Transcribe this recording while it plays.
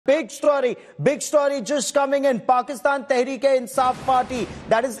big story just coming in. Pakistan Tehreek-e-Insaf Party,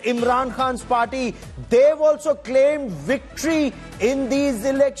 that is Imran Khan's party, they've also claimed victory in these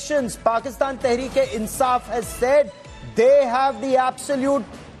elections. Pakistan Tehreek-e-Insaf has said they have the absolute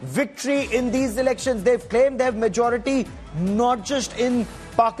victory in these elections. They've claimed they have majority not just in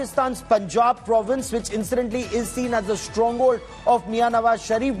Pakistan's Punjab province, which incidentally is seen as the stronghold of Mian Nawaz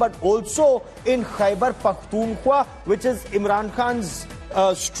Sharif, but also in Khyber Pakhtunkhwa, which is Imran Khan's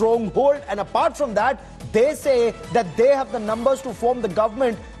stronghold. And apart from that, they say that they have the numbers to form the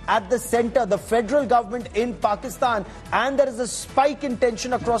government at the center, the federal government in Pakistan. And there is a spike in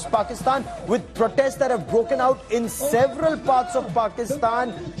tension across Pakistan with protests that have broken out in several parts of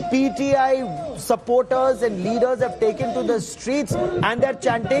Pakistan. PTI supporters and leaders have taken to the streets and they're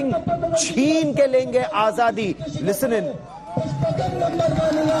chanting, "Chheen ke lenge azadi." Listen in.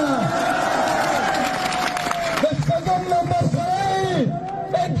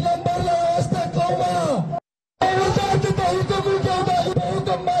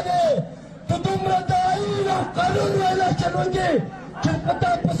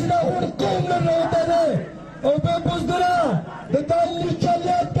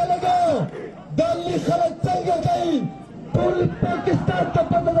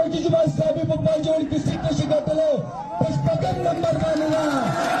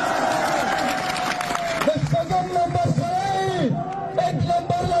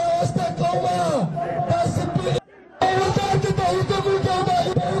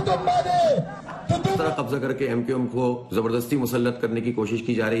 قبضہ کر کے M Q M کو زبردستی مسلط کرنے کی کوشش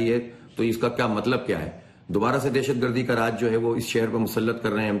کی جا رہی ہے، تو اس کا کیا مطلب کیا ہے؟ دوبارہ سے دہشت گردی کا راج جو ہے وہ اس شہر پر مسلط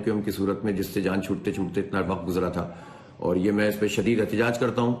کر رہے ہیں ایم کیو ایم کی صورت میں، جس سے جان چھوٹتے چھوٹتے اتنا وقت گزرا تھا، اور یہ میں اس پہ شدید احتجاج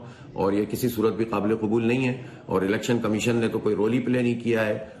کرتا ہوں، اور یہ کسی صورت بھی قابل قبول نہیں ہے. اور الیکشن کمیشن نے تو کوئی رول ہی پلے نہیں کیا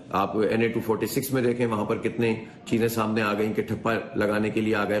ہے. آپ NA 246 میں دیکھیں، وہاں پر کتنے چیزیں سامنے آ گئیں کہ ٹھپا لگانے کے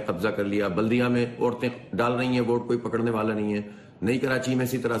لیے آ گئے، قبضہ کر لیا. بلدیہ میں عورتیں ڈال رہی ہیں ووٹ، کوئی پکڑنے والا نہیں ہے. نئی کراچی میں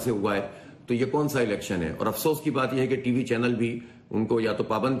اسی طرح سے ہوا ہے. تو یہ کون سا الیکشن ہے؟ اور افسوس کی بات یہ ہے کہ ٹی وی چینل بھی ان کو یا تو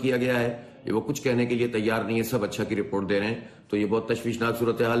پابند کیا گیا ہے، یہ وہ کچھ کہنے کے لیے تیار نہیں ہے، سب اچھا کی رپورٹ دے رہے ہیں. تو یہ بہت تشویشناک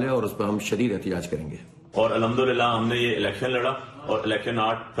صورتحال ہے اور اس پر ہم شدید احتجاج کریں گے. اور الحمدللہ ہم نے یہ الیکشن لڑا، اور الیکشن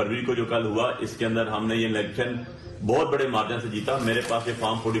 8 فروری کو جو کل ہوا، اس کے اندر ہم نے یہ الیکشن بہت بڑے مارجن سے جیتا. میرے پاس یہ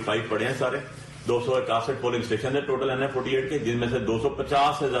فارم 45 پڑے ہیں سارے. 261 پولنگ اسٹیشن ہے ٹوٹل NA 48 کے، جن میں سے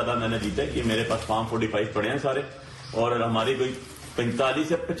 250 سے زیادہ میں نے جیتے. یہ میرے پاس فارم 45 پڑے ہیں سارے. اور ہماری کوئی 45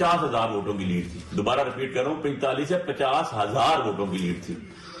 سے 50 ہزار ووٹوں کی لیڈ تھی. دوبارہ ریپیٹ کر رہا ہوں، 45 سے 50 ہزار ووٹوں کی لیڈ تھی.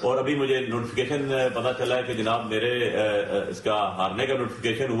 اور ابھی مجھے نوٹیفیکیشن پتا چلا ہے کہ جناب میرے اس کا ہارنے کا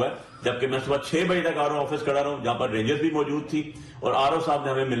نوٹیفیکیشن ہوا ہے، جبکہ میں صبح 6 بجے تک RO آفس کھڑا رہا ہوں، جہاں پر رینجرز بھی موجود تھی، اور RO صاحب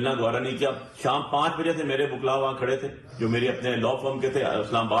نے ہمیں ملنا گوارا نہیں کیا. شام 5 بجے سے میرے وکلاء وہاں کھڑے تھے، جو میری اپنے لا فرم کے تھے،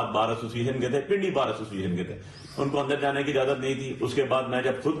 اسلام آباد بار ایسوسی ایشن کے تھے، پنڈی بار ایسوسی ایشن کے تھے. ان کو اندر جانے کی اجازت نہیں تھی. اس کے بعد میں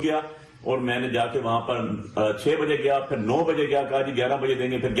جب خود گیا اور میں نے جا کے وہاں پر 6 بجے گیا، پھر 9 بجے گیا، کہا جی 11 بجے دیں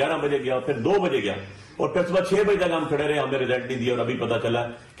گے، پھر 11 بجے گیا، پھر 2 بجے گیا، اور پھر صبح 6 بجے تک ہم کھڑے رہے، ہمیں رزلٹ نہیں دیا. اور ابھی پتا چلا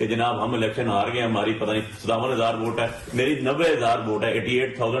کہ جناب ہم الیکشن ہار گئے. ہماری پتہ نہیں 57,000 ووٹ ہے، میری 90,000 ووٹ ہے.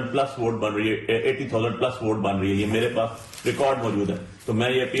 88,000 پلس ووٹ بن رہی ہے، 80,000 پلس ووٹ بن رہی ہے. یہ میرے پاس ریکارڈ موجود ہے. تو میں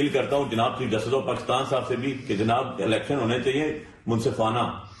یہ اپیل کرتا ہوں جناب چیف جسٹس آف پاکستان صاحب سے بھی کہ جناب الیکشن ہونے چاہیے منصفانہ،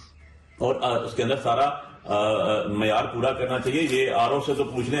 اور اس کے اندر سارا معیار پورا کرنا چاہیے. یہ RO سے تو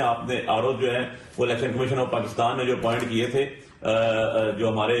پوچھ لیں آپ نے. RO جو ہے وہ الیکشن کمیشن آف پاکستان نے جو اپوائنٹ کیے تھے، جو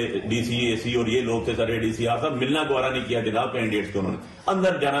ہمارے DC AC اور یہ لوگ تھے سارے DCR صاحب، ملنا گوارا نہیں کیا جناب کینڈیڈیٹس کو، انہوں نے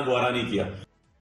اندر جانا گوارا نہیں کیا.